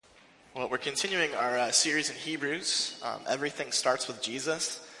Well, we're continuing our series in Hebrews. Everything starts with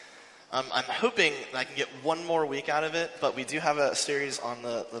Jesus. I'm hoping that I can get one more week out of it, but we do have a series on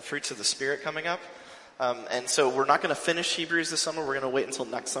the fruits of the Spirit coming up. And so we're not going to finish Hebrews this summer. We're going to wait until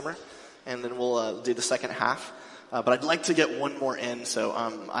next summer, and then we'll do the second half. But I'd like to get one more in. So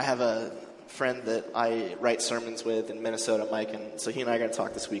I have a friend that I write sermons with in Minnesota, Mike, and so he and I are going to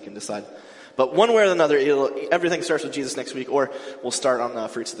talk this week and decide. But one way or another, everything starts with Jesus next week, or we'll start on the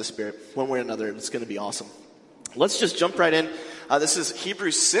fruits of the Spirit. One way or another, it's going to be awesome. Let's just jump right in. This is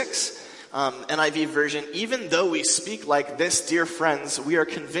Hebrews 6, NIV version. Even though we speak like this, dear friends, we are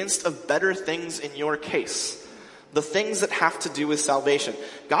convinced of better things in your case. The things that have to do with salvation.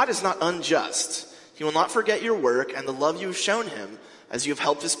 God is not unjust. He will not forget your work and the love you have shown him as you have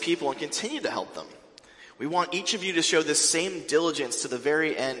helped his people and continue to help them. We want each of you to show this same diligence to the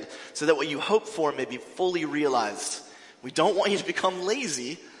very end so that what you hope for may be fully realized. We don't want you to become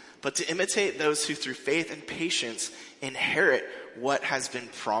lazy, but to imitate those who through faith and patience inherit what has been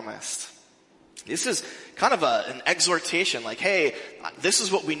promised. This is kind of an exhortation, like, hey, this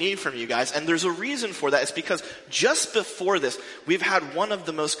is what we need from you guys. And there's a reason for that. It's because just before this, we've had one of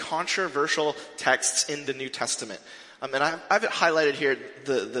the most controversial texts in the New Testament. And I've highlighted here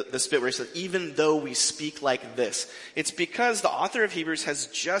this bit where he says, even though we speak like this. It's because the author of Hebrews has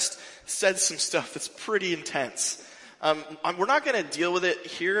just said some stuff that's pretty intense. We're not going to deal with it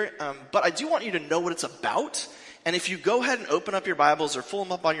here, but I do want you to know what it's about. And if you go ahead and open up your Bibles or pull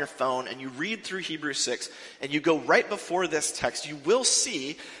them up on your phone and you read through Hebrews 6 and you go right before this text, you will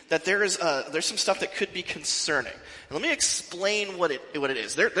see that there's some stuff that could be concerning. And let me explain what it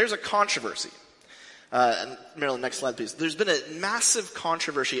is. There's a controversy. And Marilyn, next slide, please. There's been a massive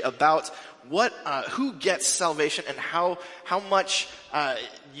controversy about who gets salvation and how much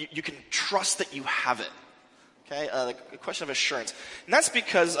you can trust that you have it. Okay, the question of assurance, and that's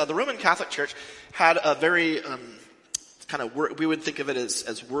because the Roman Catholic Church had a very we would think of it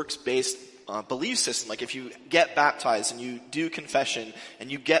as works-based belief system. Like if you get baptized and you do confession and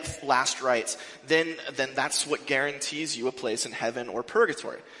you get last rites, then that's what guarantees you a place in heaven or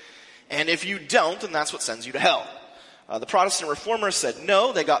purgatory. And if you don't, then that's what sends you to hell. The Protestant reformers said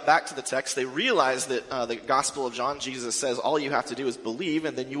no. They got back to the text. They realized that the Gospel of John, Jesus says, all you have to do is believe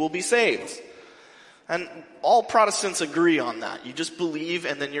and then you will be saved. And all Protestants agree on that. You just believe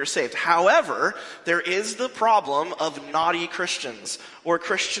and then you're saved. However, there is the problem of naughty Christians or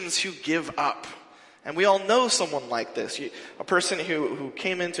Christians who give up. And we all know someone like this. A person who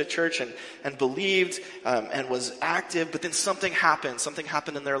came into church and believed and was active, but then something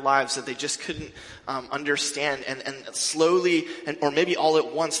happened in their lives that they just couldn't understand. And slowly, or maybe all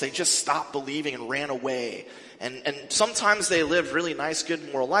at once, they just stopped believing and ran away. And sometimes they live really nice,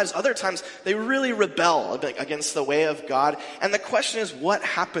 good, moral lives. Other times they really rebel against the way of God. And the question is, what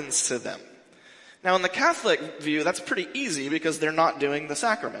happens to them? Now, in the Catholic view, that's pretty easy because they're not doing the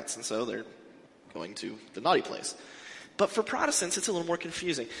sacraments. And so they're going to the naughty place. But for Protestants, it's a little more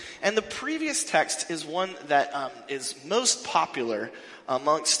confusing. And the previous text is one that is most popular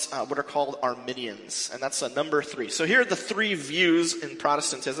amongst what are called Arminians. And that's number 3. So here are the 3 views in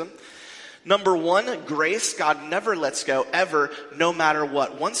Protestantism. Number 1, grace. God never lets go, ever, no matter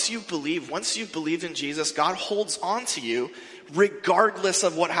what. Once you've believed in Jesus, God holds on to you regardless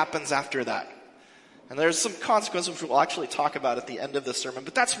of what happens after that. And there's some consequences which we'll actually talk about at the end of the sermon,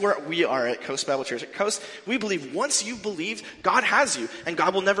 but that's where we are at Coast Bible Church. At Coast, we believe once you believe, God has you, and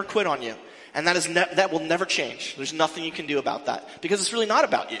God will never quit on you. And that will never change. There's nothing you can do about that, because it's really not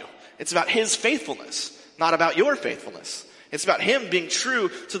about you. It's about his faithfulness, not about your faithfulness. It's about him being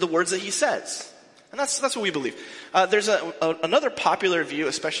true to the words that he says. And that's what we believe. There's another popular view,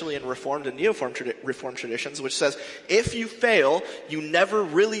 especially in Reformed and Reformed traditions, which says, if you fail, you never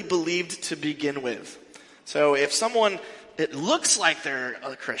really believed to begin with. So if someone, it looks like they're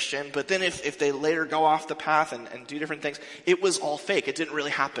a Christian, but then if they later go off the path and do different things, it was all fake. It didn't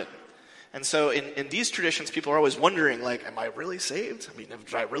really happen. And so in these traditions, people are always wondering, like, am I really saved? I mean,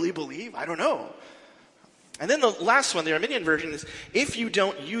 do I really believe? I don't know. And then the last one, the Arminian version, is if you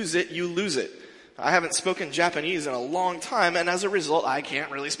don't use it, you lose it. I haven't spoken Japanese in a long time, and as a result, I can't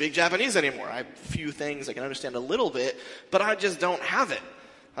really speak Japanese anymore. I have a few things I can understand a little bit, but I just don't have it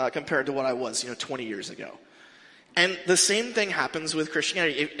compared to what I was, 20 years ago. And the same thing happens with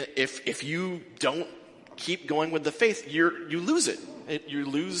Christianity. If you don't keep going with the faith, you lose it. You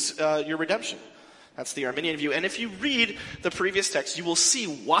lose your redemption. That's the Arminian view. And if you read the previous text, you will see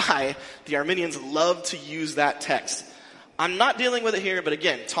why the Arminians love to use that text. I'm not dealing with it here, but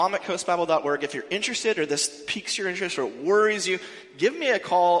again, tom@coastbible.org. If you're interested or this piques your interest or worries you, give me a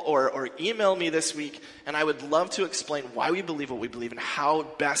call or email me this week, and I would love to explain why we believe what we believe and how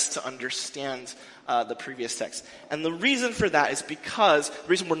best to understand the previous text. And the reason for that is because, the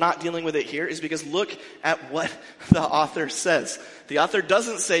reason we're not dealing with it here is because look at what the author says. The author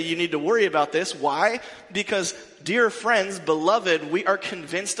doesn't say you need to worry about this. Why? Because, dear friends, beloved, we are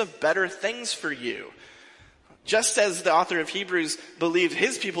convinced of better things for you. Just as the author of Hebrews believed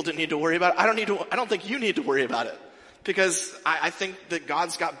his people didn't need to worry about it, I don't think you need to worry about it. Because I think that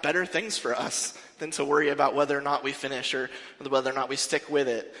God's got better things for us than to worry about whether or not we finish or whether or not we stick with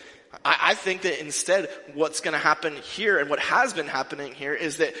it. I think that instead what's going to happen here and what has been happening here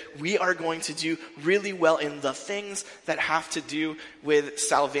is that we are going to do really well in the things that have to do with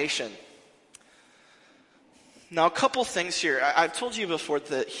salvation. Now, a couple things here. I've told you before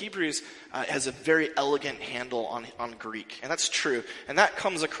that Hebrews has a very elegant handle on Greek, and that's true. And that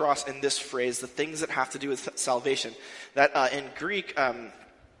comes across in this phrase, the things that have to do with salvation. That in Greek,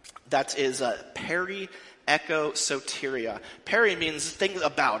 that is peri, echo, soteria. Peri means things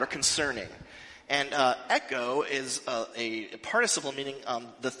about or concerning. And echo is a participle meaning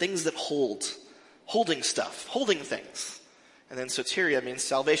the things that holding stuff, holding things. And then soteria means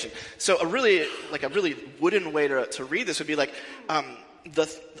salvation. So a really wooden way to read this would be like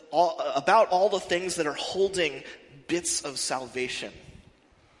about all the things that are holding bits of salvation.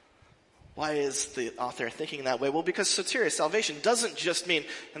 Why is the author thinking that way? Well, because soteria, salvation, doesn't just mean,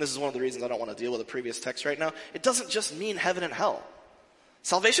 and this is one of the reasons I don't want to deal with the previous text right now, it doesn't just mean heaven and hell.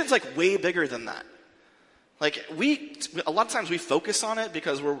 Salvation's like way bigger than that. Like a lot of times we focus on it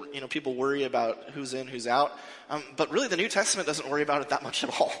because people worry about who's in, who's out. But really the New Testament doesn't worry about it that much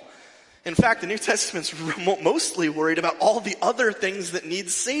at all. In fact, the New Testament's mostly worried about all the other things that need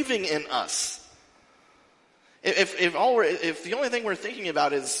saving in us. If the only thing we're thinking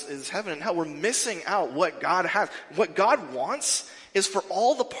about is heaven and hell, we're missing out what God has. What God wants is for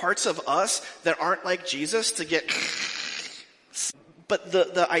all the parts of us that aren't like Jesus to get. But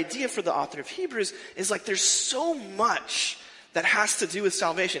the idea for the author of Hebrews is like there's so much that has to do with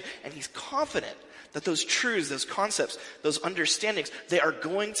salvation. And he's confident that those truths, those concepts, those understandings, they are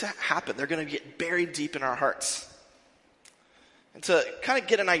going to happen. They're going to get buried deep in our hearts. And to kind of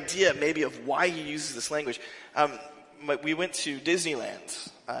get an idea maybe of why he uses this language, we went to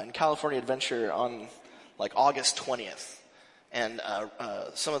Disneyland in California Adventure on like August 20th. And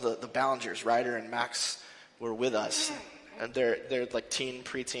some of the Ballingers, Ryder and Max, were with us. And they're like teen,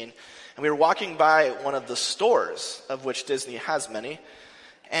 preteen. And we were walking by one of the stores, of which Disney has many.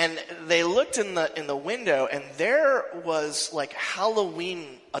 And they looked in the window, and there was like Halloween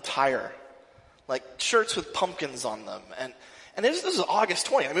attire. Like shirts with pumpkins on them. And this is August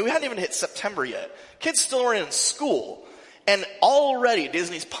 20th. I mean, we hadn't even hit September yet. Kids still were in school. And already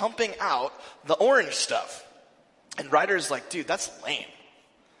Disney's pumping out the orange stuff. And Ryder's like, dude, that's lame.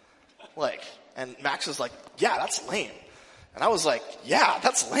 And Max was like, yeah, that's lame. And I was like, yeah,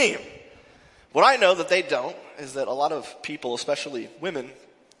 that's lame. What I know that they don't is that a lot of people, especially women,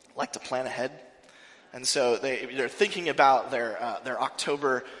 like to plan ahead. And so they're thinking about their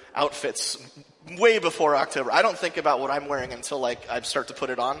October outfits way before October. I don't think about what I'm wearing until I start to put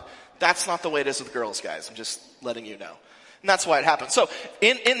it on. That's not the way it is with girls, guys. I'm just letting you know. And that's why it happens. So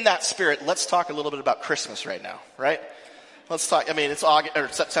in that spirit, let's talk a little bit about Christmas right now, right? Let's talk, it's August, or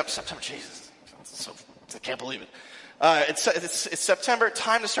September, Jesus. I can't believe it. It's September,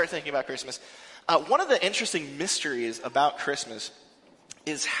 time to start thinking about Christmas. One of the interesting mysteries about Christmas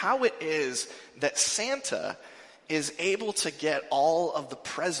is how it is that Santa is able to get all of the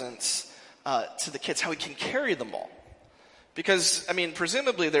presents to the kids, how he can carry them all. Because,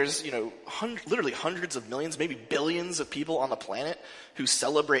 presumably there's, literally hundreds of millions, maybe billions of people on the planet who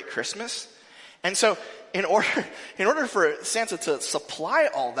celebrate Christmas. And so in order for Santa to supply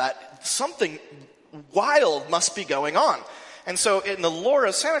all that, something wild must be going on. And so in the lore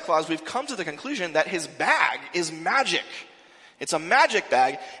of Santa Claus, we've come to the conclusion that his bag is magic. It's a magic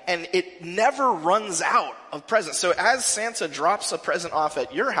bag, and it never runs out of presents. So as Santa drops a present off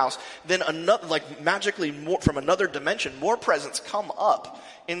at your house, then magically from another dimension, more presents come up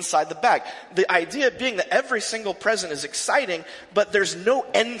inside the bag. The idea being that every single present is exciting, but there's no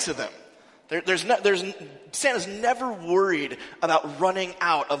end to them. Santa's never worried about running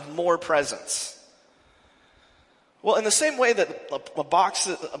out of more presents. Well, in the same way that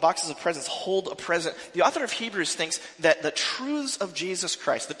boxes of presents hold a present, the author of Hebrews thinks that the truths of Jesus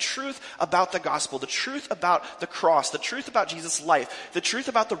Christ, the truth about the gospel, the truth about the cross, the truth about Jesus' life, the truth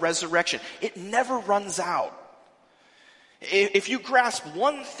about the resurrection, it never runs out. If you grasp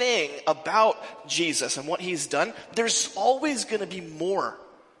one thing about Jesus and what he's done, there's always going to be more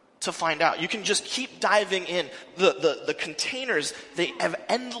to find out. You can just keep diving in. The containers, they have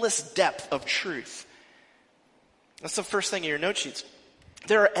endless depth of truth. That's the first thing in your note sheets.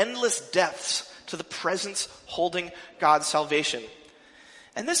 There are endless depths to the presence holding God's salvation.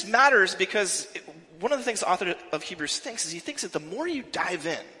 And this matters because one of the things the author of Hebrews thinks is he thinks that the more you dive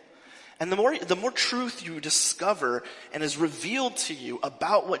in, and the more truth you discover and is revealed to you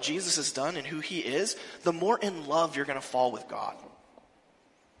about what Jesus has done and who he is, the more in love you're going to fall with God.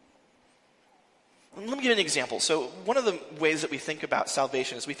 Let me give you an example. So one of the ways that we think about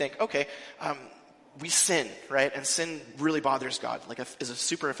salvation is we think, okay, we sin, right? And sin really bothers God, is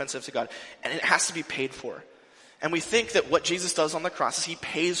super offensive to God, and it has to be paid for. And we think that what Jesus does on the cross is he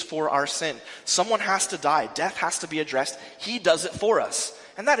pays for our sin. Someone has to die. Death has to be addressed. He does it for us.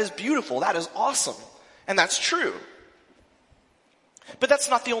 And that is beautiful. That is awesome. And that's true. But that's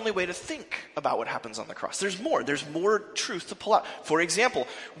not the only way to think about what happens on the cross. There's more. There's more truth to pull out. For example,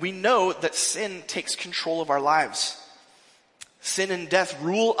 we know that sin takes control of our lives. Sin and death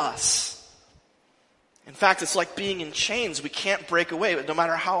rule us. In fact, it's like being in chains. We can't break away. But no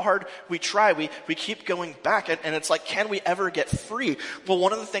matter how hard we try, we keep going back. And it's like, can we ever get free? Well,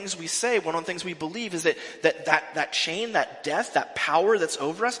 one of the things we say, one of the things we believe is that chain, that death, that power that's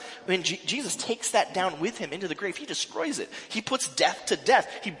over us, when Jesus takes that down with him into the grave, he destroys it. He puts death to death.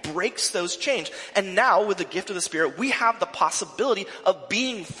 He breaks those chains. And now, with the gift of the Spirit, we have the possibility of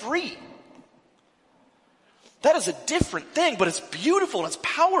being free. That is a different thing, but it's beautiful and it's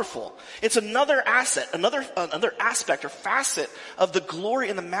powerful. It's another asset, another aspect or facet of the glory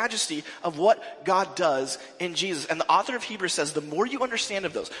and the majesty of what God does in Jesus. And the author of Hebrews says the more you understand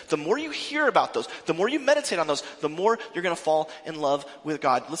of those, the more you hear about those, the more you meditate on those, the more you're going to fall in love with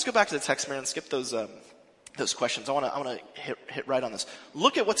God. Let's go back to the text, Mary, and skip those questions. I want to hit right on this.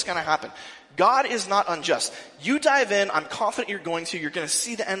 Look at what's going to happen. God is not unjust. You dive in. I'm confident you're going to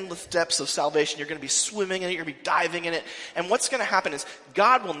see the endless depths of salvation. You're going to be swimming in it. You're going to be diving in it. And what's going to happen is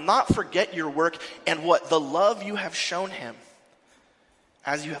God will not forget your work and the love you have shown him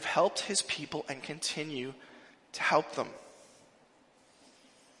as you have helped his people and continue to help them.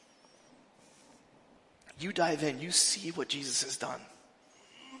 You dive in. You see what Jesus has done.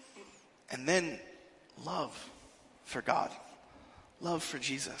 And then love for God, love for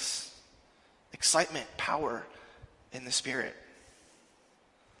Jesus, excitement, power in the Spirit.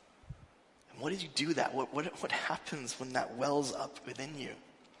 And what did you do that? What happens when that wells up within you?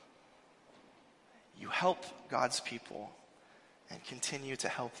 You help God's people and continue to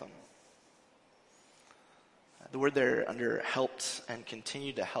help them. The word there under helped and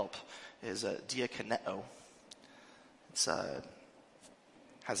continue to help is diakoneo. It's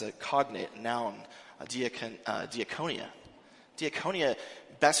has a cognate noun, diakonia. Diakonia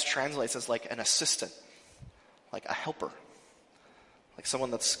best translates as like an assistant, like a helper, like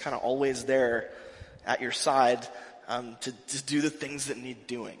someone that's kind of always there at your side to do the things that need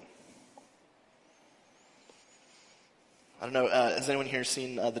doing. I don't know, has anyone here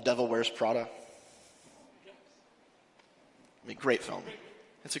seen The Devil Wears Prada? I mean, great film.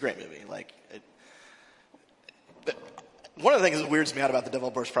 It's a great movie. One of the things that weirds me out about The Devil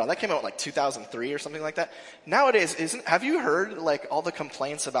Wears Prada, that came out in 2003 or something like that. Nowadays, have you heard all the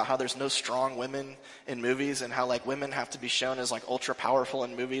complaints about how there's no strong women in movies and how women have to be shown as ultra powerful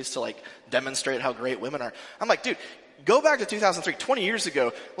in movies to demonstrate how great women are? I'm like, dude, go back to 2003, 20 years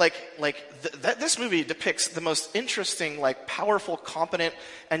ago. This movie depicts the most interesting, powerful, competent,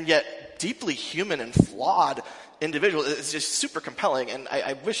 and yet deeply human and flawed individual. It's just super compelling, and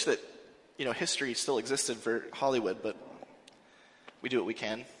I wish that history still existed for Hollywood, but we do what we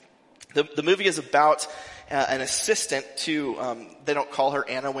can. The movie is about an assistant to, they don't call her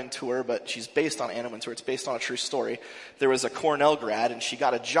Anna Wintour, but she's based on Anna Wintour. It's based on a true story. There was a Cornell grad, and she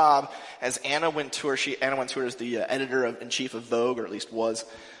got a job as Anna Wintour. Anna Wintour is the editor-in-chief of Vogue, or at least was,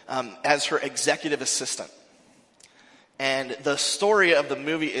 as her executive assistant. And the story of the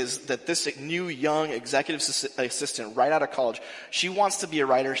movie is that this new young executive assistant right out of college, she wants to be a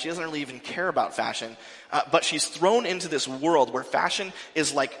writer. She doesn't really even care about fashion. But she's thrown into this world where fashion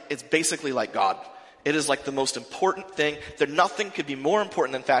is it's basically like God. It is the most important thing. Nothing could be more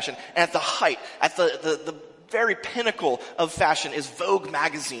important than fashion. And at the height, at the very pinnacle of fashion is Vogue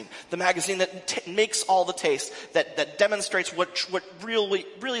magazine, the magazine that makes all the taste, that demonstrates what really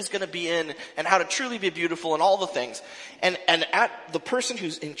is going to be in and how to truly be beautiful and all the things. And at the person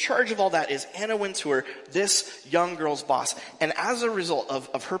who's in charge of all that is Anna Wintour, this young girl's boss. And as a result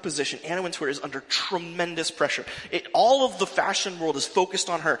of her position, Anna Wintour is under tremendous pressure. All of the fashion world is focused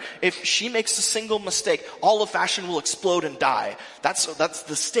on her. If she makes a single mistake, all of fashion will explode and die. That's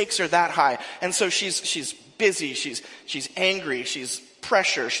the stakes are that high. And so she's busy, she's angry, she's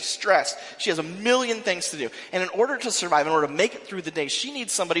pressure, she's stressed. She has a million things to do. And in order to survive, in order to make it through the day, she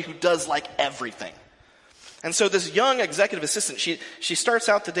needs somebody who does like everything. And so this young executive assistant, she starts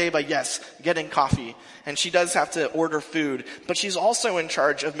out the day by, getting coffee. And she does have to order food. But she's also in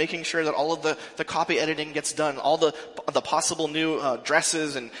charge of making sure that all of the copy editing gets done. All the possible new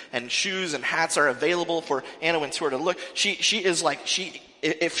dresses and shoes and hats are available for Anna Wintour to look.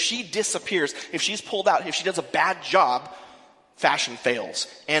 If she disappears, if she's pulled out, if she does a bad job, fashion fails.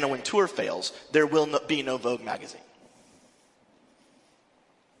 Anna Wintour fails. There will be no Vogue magazine.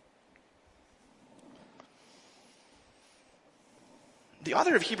 The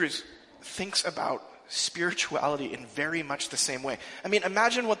author of Hebrews thinks about spirituality in very much the same way. I mean,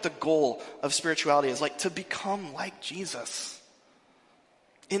 imagine what the goal of spirituality is, like to become like Jesus.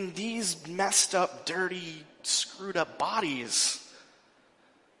 In these messed up, dirty, screwed up bodies.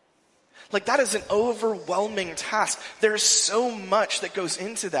 Like that is an overwhelming task. There's so much that goes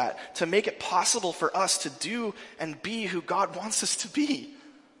into that to make it possible for us to do and be who God wants us to be.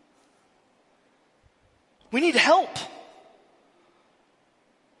 We need help.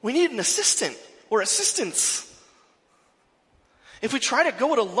 We need an assistant or assistants. If we try to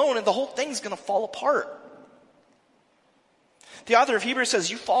go it alone, and the whole thing's going to fall apart. The author of Hebrews says,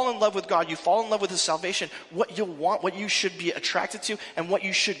 you fall in love with God, you fall in love with His salvation. What you want, what you should be attracted to, and what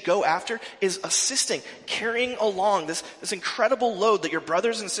you should go after is assisting, carrying along this incredible load that your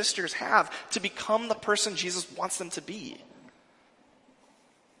brothers and sisters have to become the person Jesus wants them to be.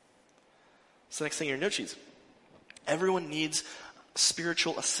 So the next thing in your note sheets. Everyone needs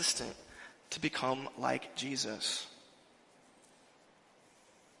spiritual assistant to become like Jesus.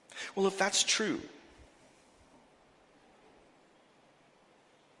 Well, if that's true,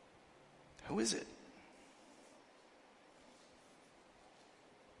 who is it?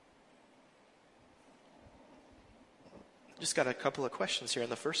 Just got a couple of questions here,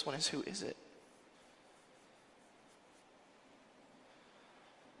 and the first one is, who is it?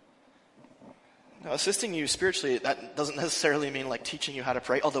 Now, assisting you spiritually, that doesn't necessarily mean like teaching you how to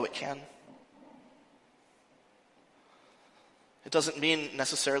pray, although it can. It doesn't mean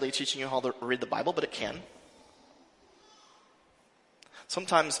necessarily teaching you how to read the Bible, but it can.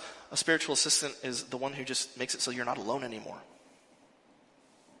 Sometimes a spiritual assistant is the one who just makes it so you're not alone anymore.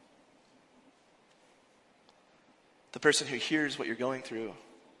 The person who hears what you're going through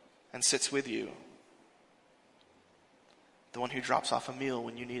and sits with you. The one who drops off a meal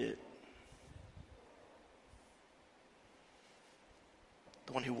when you need it.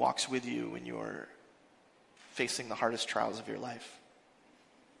 The one who walks with you when you're facing the hardest trials of your life.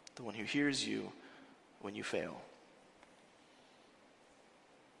 The one who hears you when you fail.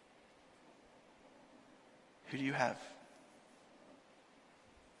 Who do you have?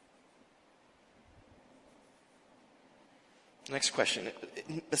 Next question.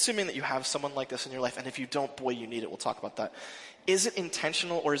 Assuming that you have someone like this in your life, and if you don't, boy, you need it. We'll talk about that. Is it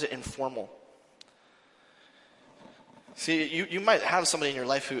intentional or is it informal? See, you might have somebody in your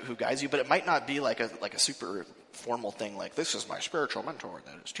life who guides you, but it might not be like a super formal thing like, this is my spiritual mentor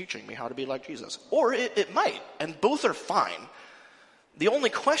that is teaching me how to be like Jesus. Or it might, and both are fine. The only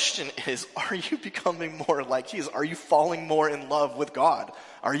question is, are you becoming more like Jesus? Are you falling more in love with God?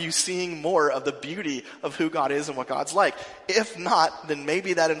 Are you seeing more of the beauty of who God is and what God's like? If not, then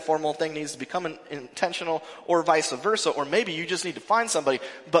maybe that informal thing needs to become intentional, or vice versa, or maybe you just need to find somebody.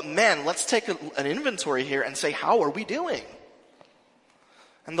 But man, let's take an inventory here and say, how are we doing?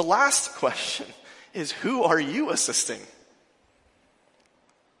 And the last question is, who are you assisting?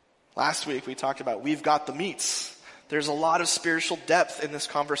 Last week we talked about we've got the meats. There's a lot of spiritual depth in this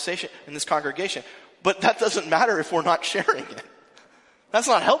conversation, in this congregation, but that doesn't matter if we're not sharing it. That's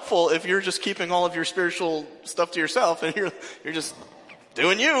not helpful if you're just keeping all of your spiritual stuff to yourself and you're just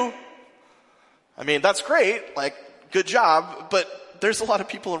doing you. I mean, that's great, like, good job, but there's a lot of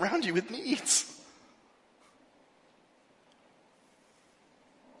people around you with needs.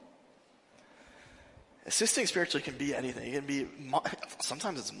 Assisting spiritually can be anything. It can be,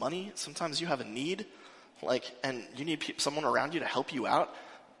 sometimes it's money, sometimes you have a need. And you need someone around you to help you out.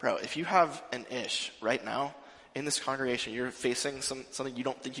 Bro, if you have an ish right now in this congregation, you're facing something you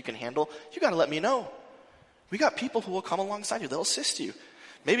don't think you can handle, you gotta let me know. We got people who will come alongside you. They'll assist you.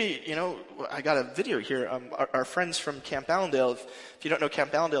 Maybe, I got a video here. Our friends from Camp Allendale, if you don't know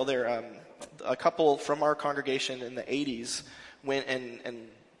Camp Allendale, they're a couple from our congregation in the 80s went and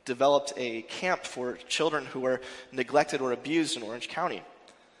developed a camp for children who were neglected or abused in Orange County.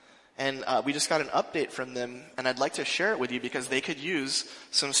 And we just got an update from them, and I'd like to share it with you because they could use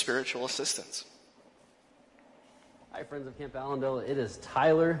some spiritual assistance. Hi, friends of Camp Allendale. It is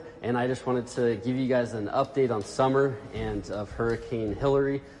Tyler, and I just wanted to give you guys an update on summer and of Hurricane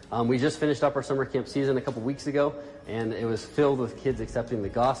Hilary. We just finished up our summer camp season a couple weeks ago, and it was filled with kids accepting the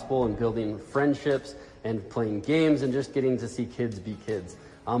gospel and building friendships and playing games and just getting to see kids be kids.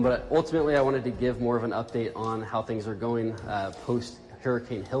 But ultimately, I wanted to give more of an update on how things are going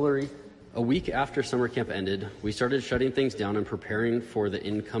post-Hurricane Hilary. A week after summer camp ended, we started shutting things down and preparing for the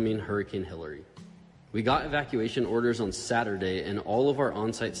incoming Hurricane Hilary. We got evacuation orders on Saturday, and all of our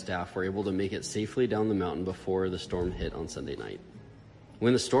on-site staff were able to make it safely down the mountain before the storm hit on Sunday night.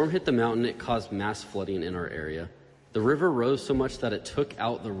 When the storm hit the mountain, it caused mass flooding in our area. The river rose so much that it took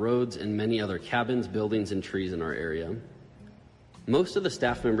out the roads and many other cabins, buildings, and trees in our area. Most of the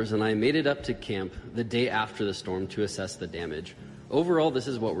staff members and I made it up to camp the day after the storm to assess the damage. Overall, this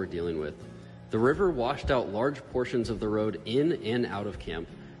is what we're dealing with. The river washed out large portions of the road in and out of camp.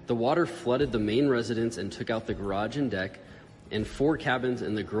 The water flooded the main residence and took out the garage and deck, and 4 cabins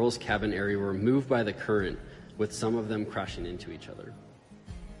in the girls' cabin area were moved by the current, with some of them crashing into each other.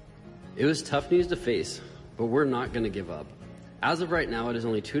 It was tough news to face, but we're not going to give up. As of right now, it is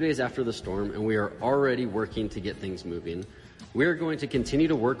only 2 days after the storm, and we are already working to get things moving. We are going to continue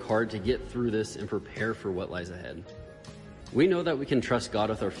to work hard to get through this and prepare for what lies ahead. We know that we can trust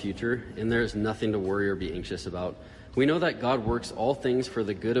God with our future, and there is nothing to worry or be anxious about. We know that God works all things for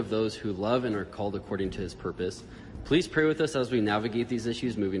the good of those who love and are called according to his purpose. Please pray with us as we navigate these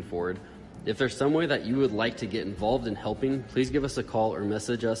issues moving forward. If there's some way that you would like to get involved in helping, please give us a call or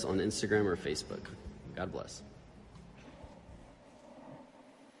message us on Instagram or Facebook. God bless.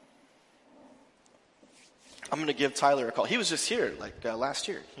 I'm going to give Tyler a call. He was just here last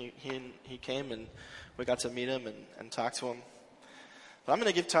year. He came and we got to meet him and talk to him. But I'm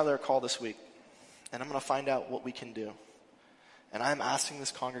going to give Tyler a call this week. And I'm going to find out what we can do. And I'm asking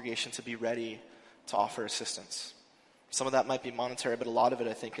this congregation to be ready to offer assistance. Some of that might be monetary, but a lot of it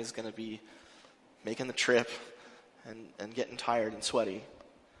I think is going to be making the trip and getting tired and sweaty.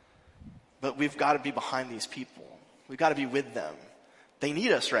 But we've got to be behind these people. We've got to be with them. They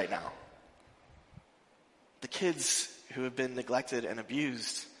need us right now. The kids who have been neglected and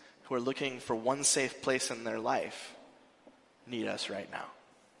abused, who are looking for one safe place in their life, need us right now.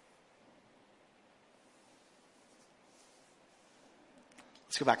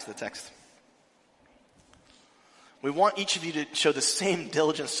 Let's go back to the text. We want each of you to show the same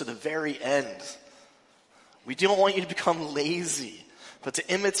diligence to the very end. We don't want you to become lazy, but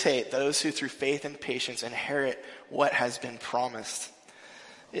to imitate those who through faith and patience inherit what has been promised.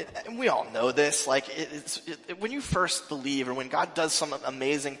 And we all know this, when you first believe or when God does some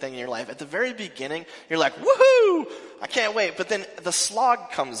amazing thing in your life, at the very beginning, you're like, woohoo, I can't wait. But then the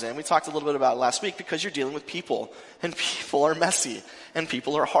slog comes in. We talked a little bit about it last week because you're dealing with people, and people are messy, and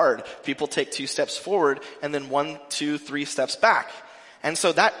people are hard. People take 2 steps forward and then 1, 2, 3 steps back. And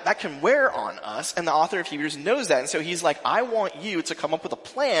so that can wear on us, and the author of Hebrews knows that. And so he's like, I want you to come up with a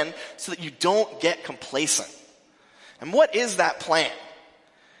plan so that you don't get complacent. And what is that plan?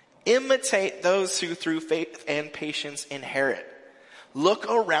 Imitate those who through faith and patience inherit. Look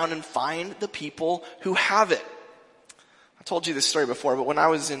around and find the people who have it. I told you this story before, but when I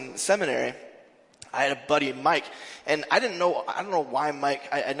was in seminary, I had a buddy, Mike, and I don't know why Mike,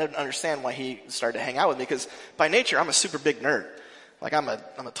 I didn't understand why he started to hang out with me, because by nature, I'm a super big nerd. I'm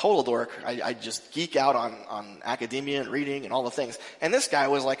a total dork. I just geek out on academia and reading and all the things. And this guy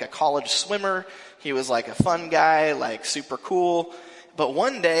was like a college swimmer. He was like a fun guy, super cool. But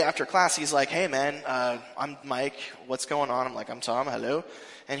one day after class, he's like, hey man, I'm Mike. What's going on? I'm like, I'm Tom. Hello.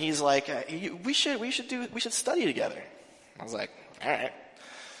 And he's like, we should study together. I was like, all right.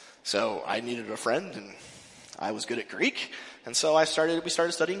 So I needed a friend and I was good at Greek. And so we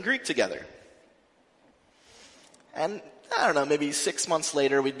started studying Greek together. And I don't know, maybe 6 months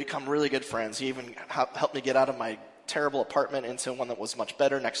later, we'd become really good friends. He even helped me get out of my terrible apartment into one that was much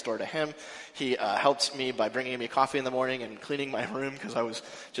better next door to him. He helped me by bringing me coffee in the morning and cleaning my room because I was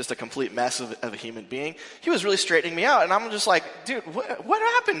just a complete mess of a human being. He was really straightening me out, and I'm just like, dude, what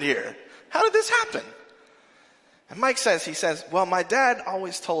happened here? How did this happen? And Mike says, well, my dad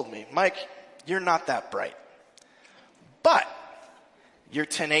always told me, Mike, you're not that bright, but you're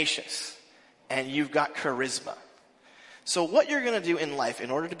tenacious and you've got charisma. So what you're going to do in life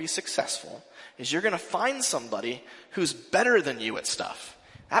in order to be successful is you're going to find somebody who's better than you at stuff.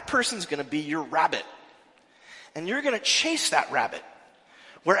 That person's going to be your rabbit. And you're going to chase that rabbit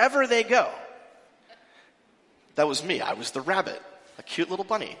wherever they go. That was me. I was the rabbit, a cute little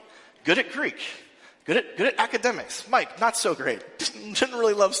bunny. Good at Greek. Good at academics. Mike, not so great. Didn't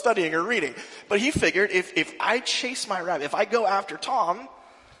really love studying or reading. But he figured if I chase my rabbit, if I go after Tom,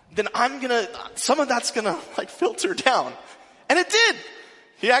 then some of that's gonna filter down. And it did.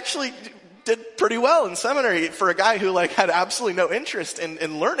 He actually did pretty well in seminary for a guy who had absolutely no interest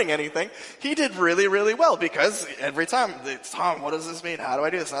in learning anything. He did really, really well because every time, Tom, what does this mean? How do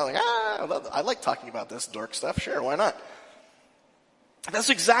I do this? And I'm like, I like talking about this dork stuff. Sure, why not?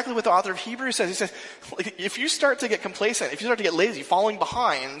 That's exactly what the author of Hebrews says. He says, if you start to get complacent, if you start to get lazy, falling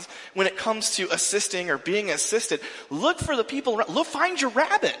behind when it comes to assisting or being assisted, look for the people around. Find your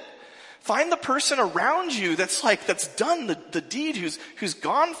rabbit. Find the person around you that's done the deed, who's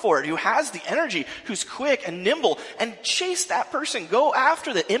gone for it, who has the energy, who's quick and nimble, and chase that person. Go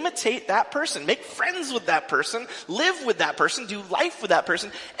after that. Imitate that person. Make friends with that person. Live with that person. Do life with that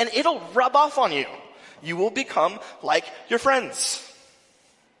person. And it'll rub off on you. You will become like your friends.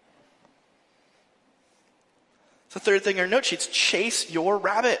 The third thing in our note sheets, chase your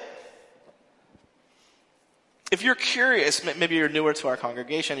rabbit. If you're curious, maybe you're newer to our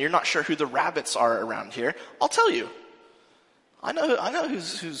congregation, you're not sure who the rabbits are around here, I'll tell you. I know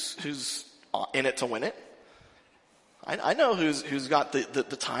who's in it to win it. I know who's got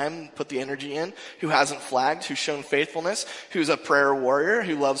the time, put the energy in, who hasn't flagged, who's shown faithfulness, who's a prayer warrior,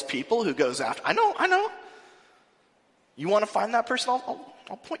 who loves people, who goes after. I know. You want to find that person?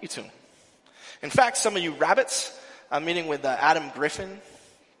 I'll point you to him. In fact, some of you rabbits, I'm meeting with Adam Griffin.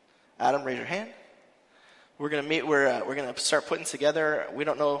 Adam, raise your hand. We're going to meet. We're going to start putting together. We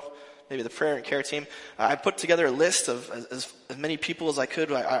don't know, maybe the prayer and care team. I put together a list of as many people as I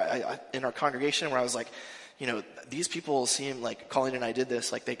could in our congregation, where I was like, these people seem like Colleen and I did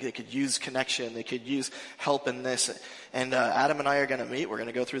this. Like they could use connection. They could use help in this. And Adam and I are going to meet. We're going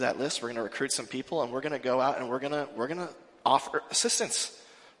to go through that list. We're going to recruit some people, and we're going to go out and we're going to offer assistance.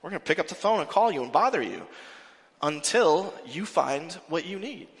 We're going to pick up the phone and call you and bother you until you find what you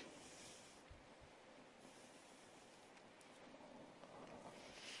need.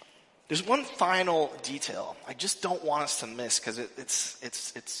 There's one final detail I just don't want us to miss because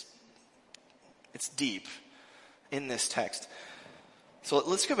it's deep in this text. So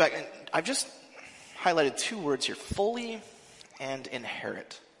let's go back. And I've just highlighted two words here, fully and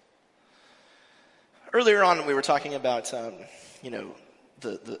inherit. Earlier on we were talking about,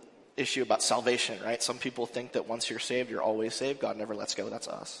 the issue about salvation, right? Some people think that once you're saved, you're always saved. God never lets go. That's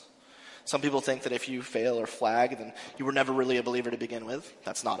us. Some people think that if you fail or flag, then you were never really a believer to begin with.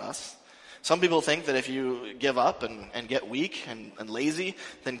 That's not us. Some people think that if you give up and get weak and lazy,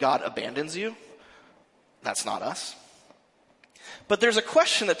 then God abandons you. That's not us. But there's a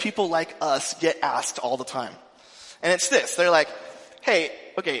question that people like us get asked all the time. And it's this. They're like, hey,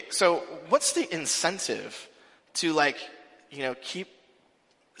 okay, so what's the incentive to keep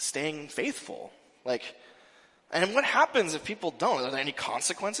staying faithful? And what happens if people don't? Are there any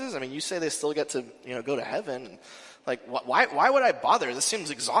consequences? I mean, you say they still get to, go to heaven. Why would I bother? This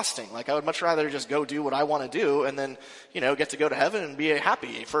seems exhausting. I would much rather just go do what I want to do and then, get to go to heaven and be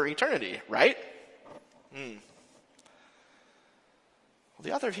happy for eternity, right? Well,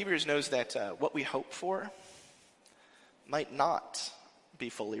 the author of Hebrews knows that what we hope for might not be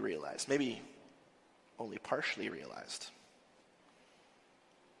fully realized, maybe only partially realized.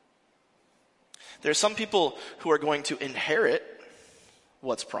 There are some people who are going to inherit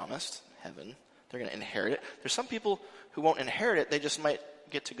what's promised, heaven. They're going to inherit it. There's some people who won't inherit it. They just might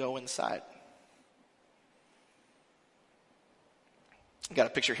get to go inside. I've got a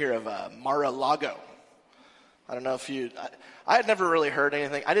picture here of Mar-a-Lago. I don't know if I had never really heard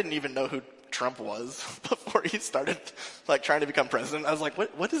anything. I didn't even know who Trump was before he started trying to become president. I was like,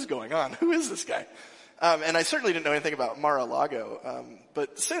 what is going on? Who is this guy? And I certainly didn't know anything about Mar-a-Lago.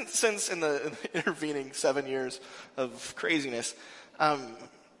 But since in the intervening 7 years of craziness, I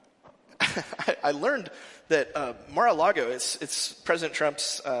learned that Mar-a-Lago it's President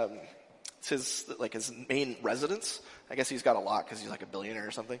Trump's his main residence. I guess he's got a lot because he's like a billionaire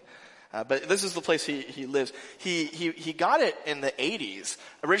or something. But this is the place he lives. He got it in the 80s.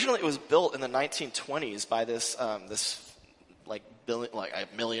 Originally, it was built in the 1920s by this a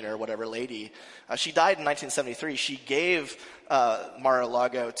millionaire, whatever lady. She died in 1973. She gave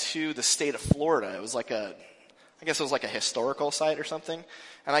Mar-a-Lago to the state of Florida. It was I guess it was a historical site or something.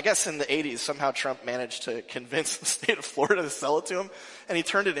 And I guess in the 80s, somehow Trump managed to convince the state of Florida to sell it to him, and he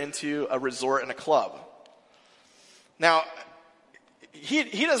turned it into a resort and a club. Now,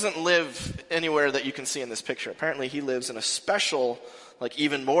 he doesn't live anywhere that you can see in this picture. Apparently, he lives in a special, like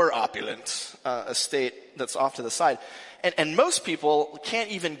even more opulent estate that's off to the side. And most people can't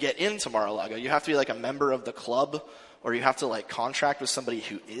even get into Mar-a-Lago. You have to be like a member of the club, or you have to like contract with somebody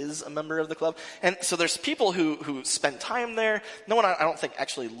who is a member of the club. And so there's people who spend time there. No one, I don't think,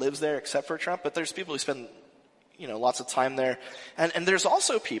 actually lives there except for Trump, but there's people who spend, lots of time there. And there's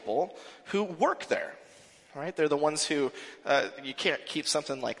also people who work there, right? They're the ones who, you can't keep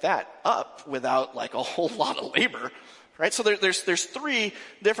something like that up without like a whole lot of labor, right? So there's three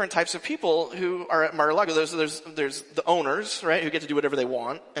different types of people who are at Mar-a-Lago. There's the owners, right, who get to do whatever they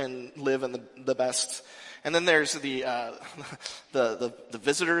want and live in the best. And then there's the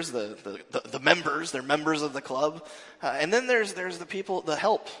visitors, the members. They're members of the club. And then there's the people, the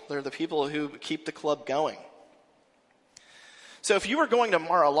help. They're the people who keep the club going. So if you were going to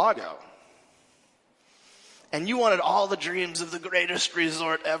Mar-a-Lago and you wanted all the dreams of the greatest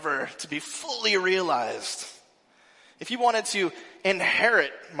resort ever to be fully realized, if you wanted to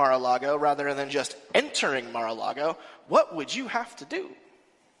inherit Mar-a-Lago rather than just entering Mar-a-Lago, what would you have to do?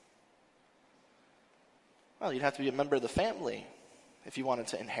 Well, you'd have to be a member of the family if you wanted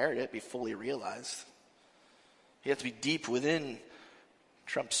to inherit it, be fully realized. You have to be deep within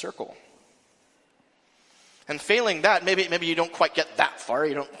Trump's circle. And failing that, maybe you don't quite get that far,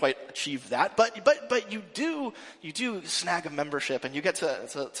 you don't quite achieve that, but you do snag a membership and you get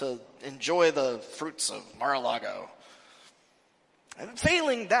to enjoy the fruits of Mar-a-Lago. And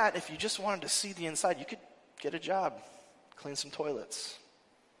failing that, if you just wanted to see the inside, you could get a job, clean some toilets.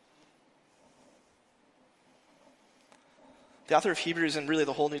 The author of Hebrews, and really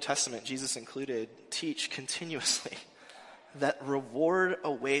the whole New Testament, Jesus included, teach continuously that reward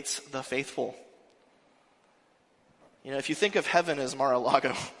awaits the faithful. If you think of heaven as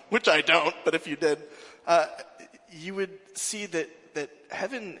Mar-a-Lago, which I don't, but if you did, you would see that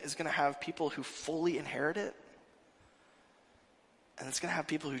heaven is going to have people who fully inherit it, and it's going to have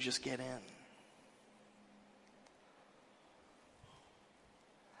people who just get in.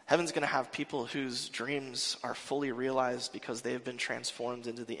 Heaven's going to have people whose dreams are fully realized because they have been transformed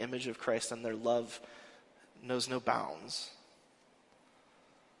into the image of Christ and their love knows no bounds.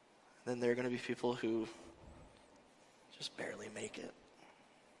 Then there are going to be people who just barely make it.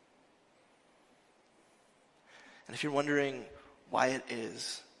 And if you're wondering why it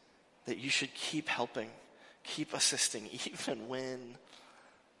is that you should keep helping, keep assisting, even when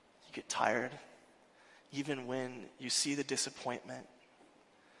you get tired, even when you see the disappointment,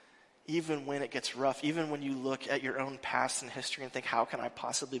 even when it gets rough, even when you look at your own past and history and think, how can I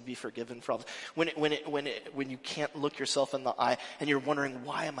possibly be forgiven for all this? When you can't look yourself in the eye and you're wondering,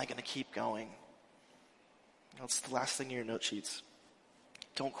 why am I going to keep going? It's the last thing in your note sheets.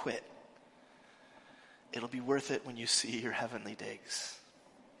 Don't quit. It'll be worth it when you see your heavenly digs.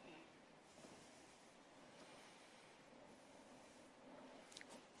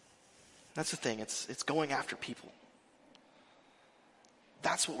 That's the thing. It's going after people.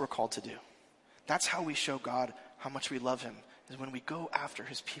 That's what we're called to do. That's how we show God how much we love him, is when we go after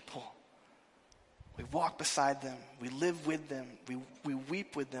his people. We walk beside them. We live with them. We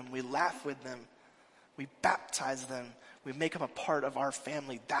weep with them. We laugh with them. We baptize them. We make them a part of our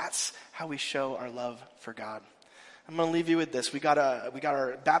family. That's how we show our love for God. I'm going to leave you with this. We got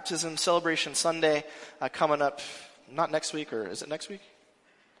our baptism celebration Sunday coming up, not next week, or is it next week?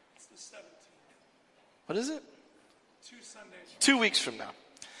 It's the 17th. What is it? 2 Sundays. 2 weeks from now.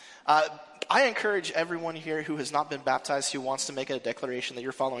 I encourage everyone here who has not been baptized, who wants to make a declaration that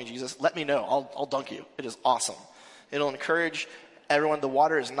you're following Jesus, let me know. I'll dunk you. It is awesome. It'll encourage everyone. The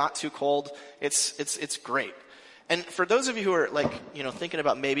water is not too cold. It's great. And for those of you who are thinking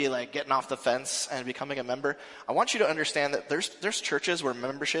about maybe getting off the fence and becoming a member, I want you to understand that there's churches where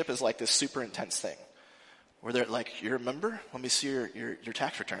membership is like this super intense thing, where they're like, you're a member? Let me see your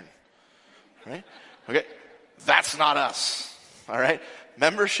tax return. Right? Okay. That's not us. All right?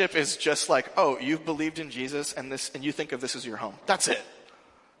 Membership is just like, oh, you've believed in Jesus and you think of this as your home. That's it.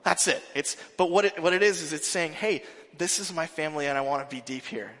 That's it. But what it is it's saying, hey, this is my family and I want to be deep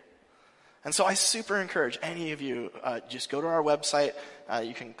here. And so I super encourage any of you, just go to our website.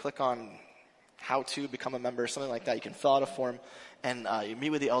 You can click on how to become a member, something like that. You can fill out a form and you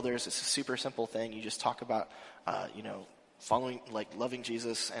meet with the elders. It's a super simple thing. You just talk about, following, loving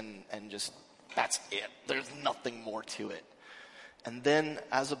Jesus and just, that's it. There's nothing more to it. And then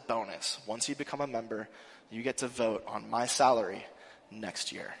as a bonus, once you become a member, you get to vote on my salary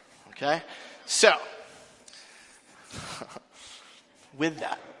next year. Okay? So, with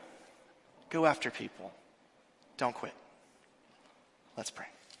that, go after people. Don't quit. Let's pray.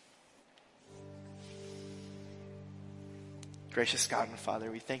 Gracious God and Father,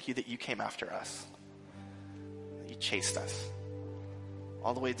 we thank you that you came after us. That you chased us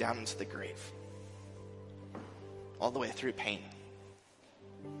all the way down into the grave, all the way through pain,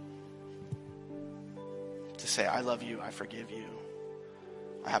 to say, I love you, I forgive you,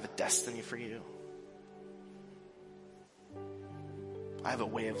 I have a destiny for you. I have a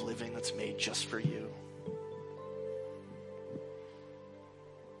way of living that's made just for you.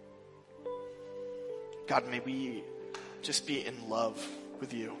 God, may we just be in love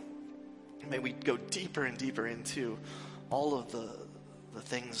with you. May we go deeper and deeper into all of the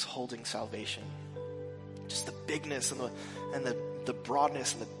things holding salvation. Just the bigness and the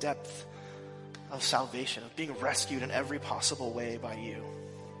broadness and the depth of salvation, of being rescued in every possible way by you.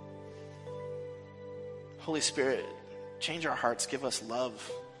 Holy Spirit, change our hearts. Give us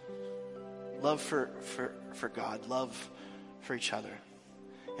love. Love for God. Love for each other.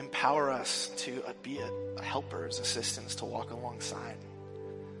 Empower us to be a helpers, assistants, to walk alongside.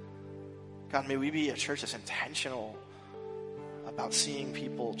 God, may we be a church that's intentional about seeing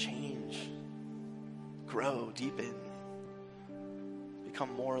people change, grow, deepen,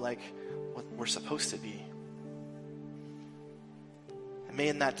 become more like what we're supposed to be. And may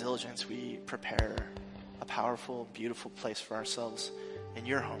in that diligence we prepare a powerful, beautiful place for ourselves in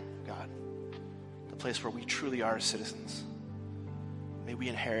your home, God. The place where we truly are citizens. May we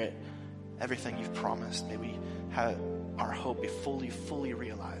inherit everything you've promised. May we have our hope be fully, fully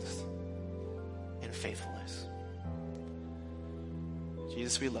realized in faithfulness.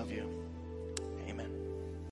 Jesus, we love you.